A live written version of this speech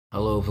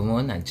Hello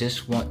everyone, I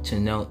just want to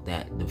note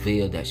that the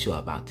video that you're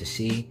about to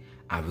see,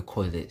 I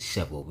recorded it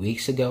several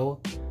weeks ago.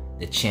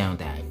 The channel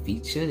that I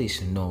featured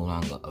is no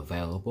longer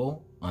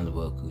available on the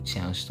Roku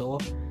channel store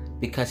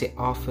because it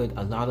offered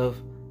a lot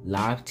of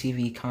live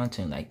TV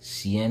content like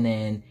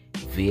CNN,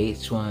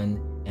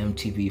 VH1,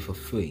 MTV for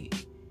free.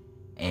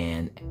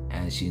 And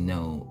as you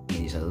know,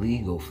 it is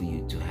illegal for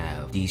you to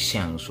have these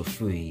channels for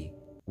free.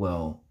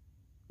 Well,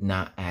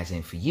 not as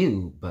in for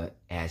you, but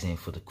as in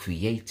for the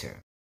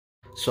creator.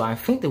 So I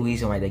think the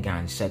reason why they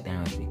got shut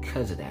down is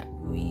because of that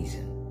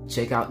reason.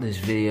 Check out this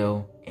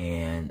video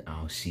and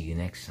I'll see you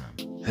next time.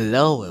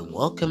 Hello and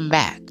welcome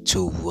back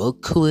to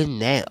Roku and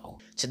Now.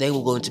 Today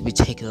we're going to be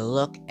taking a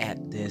look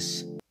at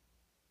this,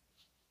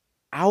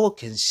 I would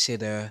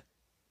consider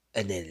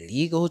an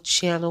illegal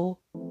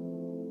channel.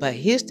 But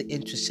here's the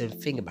interesting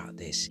thing about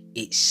this.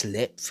 It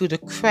slipped through the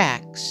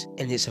cracks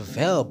and it's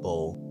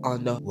available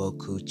on the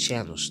Roku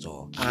channel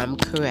store. I'm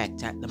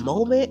correct. At the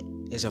moment,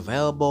 it's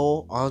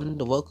available on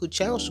the Roku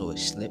channel store. It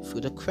slipped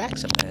through the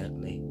cracks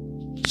apparently.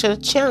 So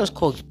the channel is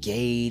called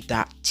Gade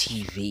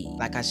TV.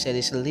 Like I said,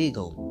 it's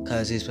illegal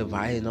because it's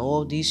providing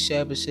all these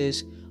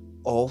services,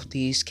 all of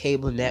these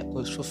cable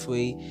networks for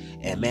free.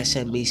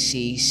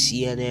 MSNBC,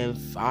 CNN,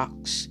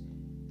 Fox,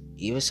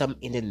 even some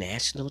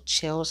international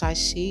channels I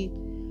see.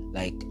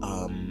 Like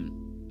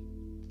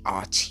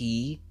RT,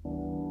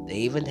 they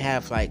even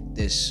have like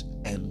this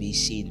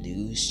NBC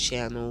News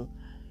channel.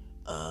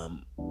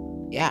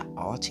 Yeah,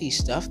 RT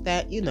stuff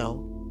that, you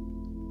know,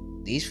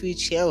 these free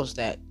channels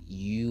that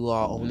you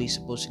are only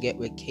supposed to get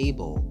with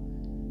cable.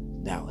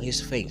 Now,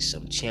 here's the thing,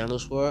 some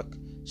channels work,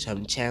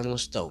 some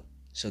channels don't.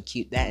 So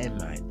keep that in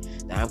mind.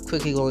 Now, I'm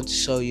quickly going to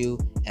show you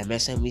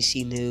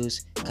MSNBC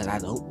News because I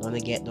don't want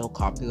to get no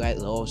copyright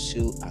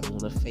lawsuit. I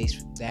don't want to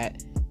face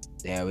that.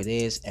 There it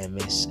is,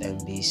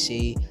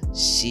 MSNBC,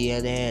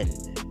 CNN.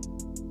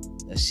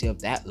 Let's see if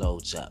that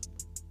loads up.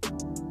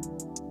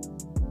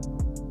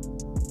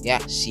 Yeah,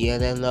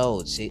 CNN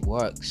loads, it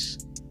works.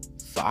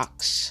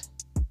 Fox.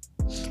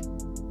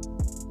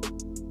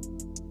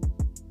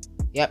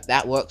 Yep,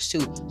 that works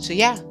too. So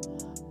yeah,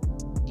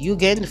 you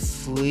get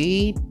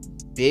free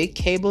big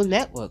cable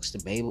networks, the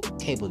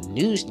cable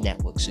news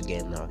networks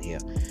again on here.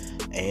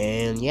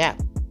 And yeah,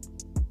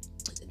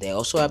 they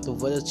also have the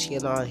weather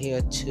channel on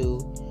here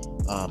too.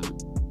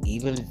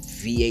 Even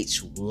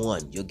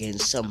VH1, you're getting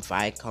some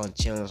Viacom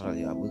channels on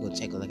here. We're gonna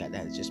take a look at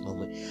that in just a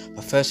moment.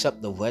 But first up,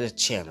 the weather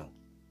channel.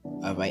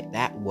 Alright,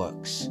 that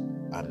works.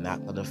 I'm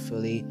not gonna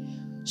fully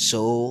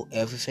show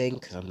everything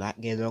because I'm not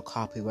getting no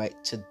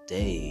copyright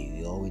today.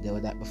 We already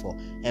did that before.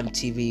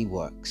 MTV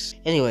works.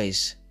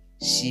 Anyways,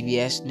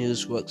 CBS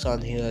News works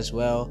on here as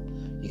well.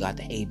 You got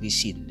the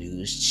ABC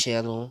News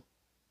channel.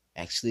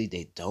 Actually,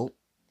 they don't.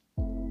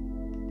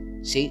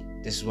 See,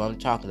 this is what I'm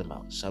talking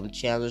about. Some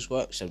channels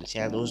work, some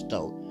channels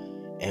don't.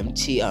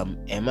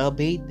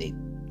 MLB,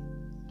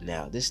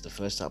 now this is the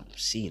first time I'm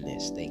seeing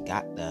this. They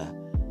got the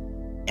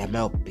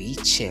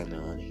MLB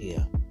channel on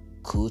here.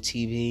 Cool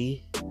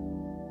TV.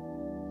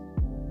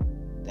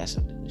 That's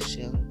a news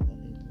channel.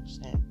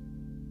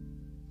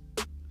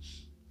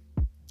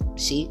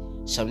 See,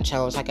 some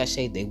channels, like I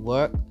say, they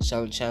work.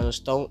 Some channels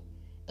don't.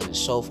 And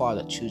so far,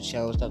 the two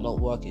channels that don't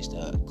work is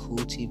the Cool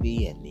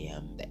TV and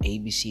the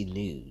ABC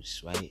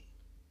News, right?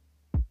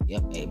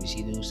 Yep,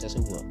 ABC News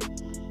doesn't work.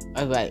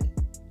 Alright,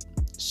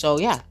 so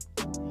yeah,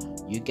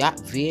 you got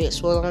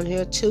VH1 on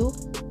here too.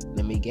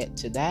 Let me get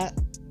to that.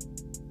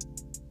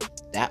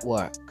 That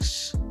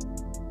works.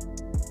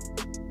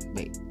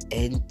 Wait,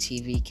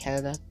 NTV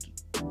Canada.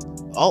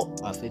 Oh,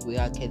 I think we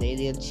got a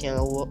Canadian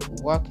channel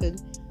working.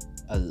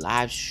 A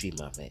live stream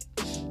of it.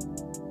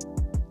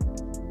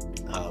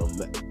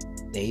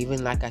 They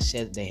even, like I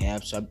said, they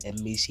have some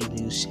NBC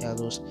News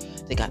channels.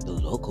 They got the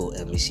local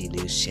NBC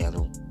News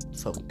channel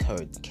from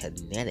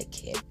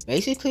Connecticut.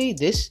 Basically,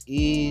 this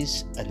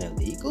is an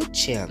illegal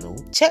channel.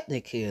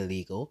 Technically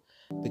illegal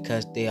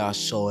because they are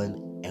showing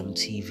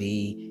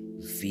MTV,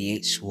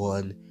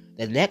 VH1,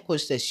 the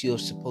networks that you're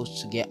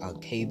supposed to get on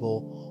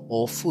cable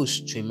or through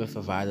streaming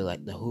provider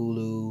like the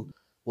Hulu.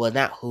 Well,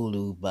 not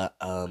Hulu, but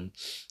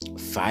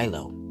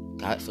Philo.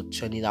 Got it for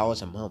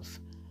 $20 a month.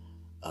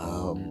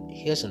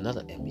 Here's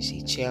another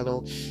NBC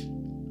channel.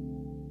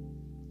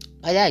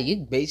 But yeah,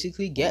 you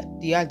basically get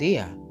the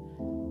idea.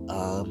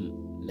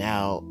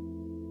 Now,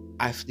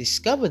 I've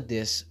discovered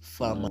this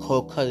from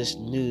Cold Cutters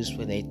News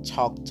where they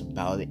talked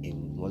about it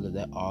in one of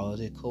their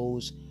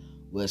articles,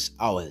 which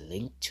I will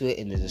link to it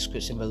in the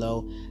description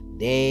below.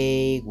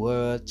 They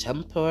were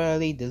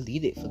temporarily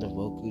deleted from the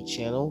Roku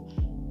channel,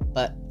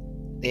 but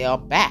they are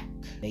back.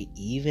 They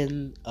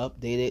even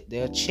updated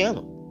their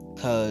channel,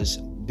 because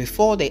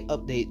before they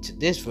update to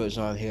this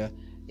version on here,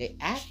 they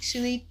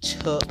actually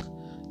took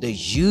the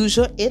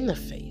user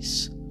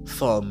interface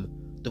from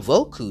the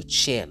Roku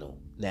channel.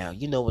 Now,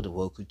 you know what the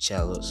Roku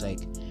channel looks like.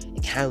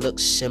 It kind of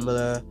looks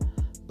similar,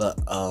 but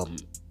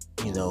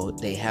you know,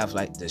 they have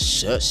like the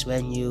search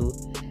menu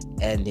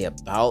and the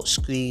about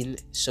screen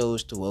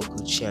shows the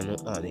Roku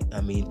channel on it.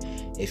 I mean,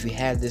 if you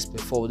had this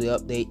before the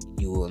update,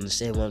 you will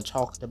understand what I'm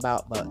talking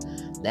about, but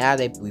now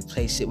they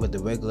replace it with the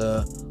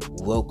regular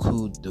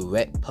Roku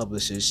Direct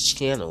Publishers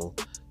channel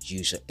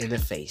user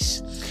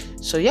interface.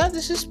 So yeah,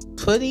 this is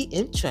pretty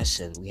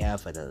interesting. We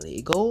have an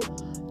illegal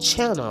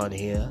channel on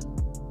here.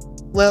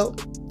 Well,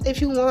 if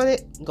you want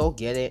it, go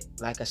get it.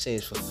 Like I said,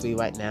 it's for free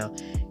right now.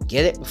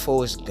 Get it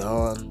before it's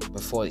gone,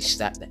 before they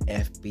slap the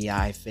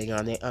FBI thing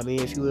on it. I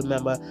mean, if you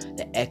remember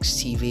the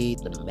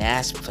XTV, the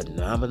mass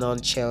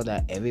phenomenon channel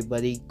that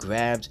everybody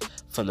grabbed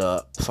from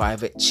the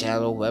private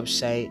channel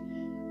website,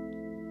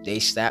 they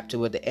slapped it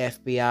with the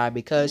FBI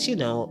because,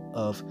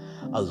 of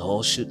a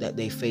lawsuit that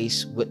they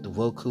face with the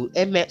Roku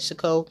in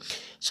Mexico.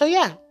 So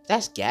yeah,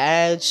 that's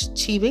Gade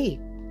TV.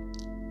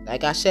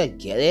 Like I said,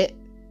 get it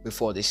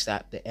before they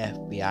slap the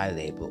FBI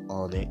label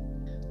on it.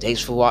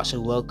 Thanks for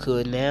watching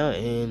Roku Now,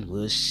 and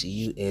we'll see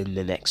you in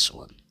the next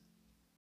one.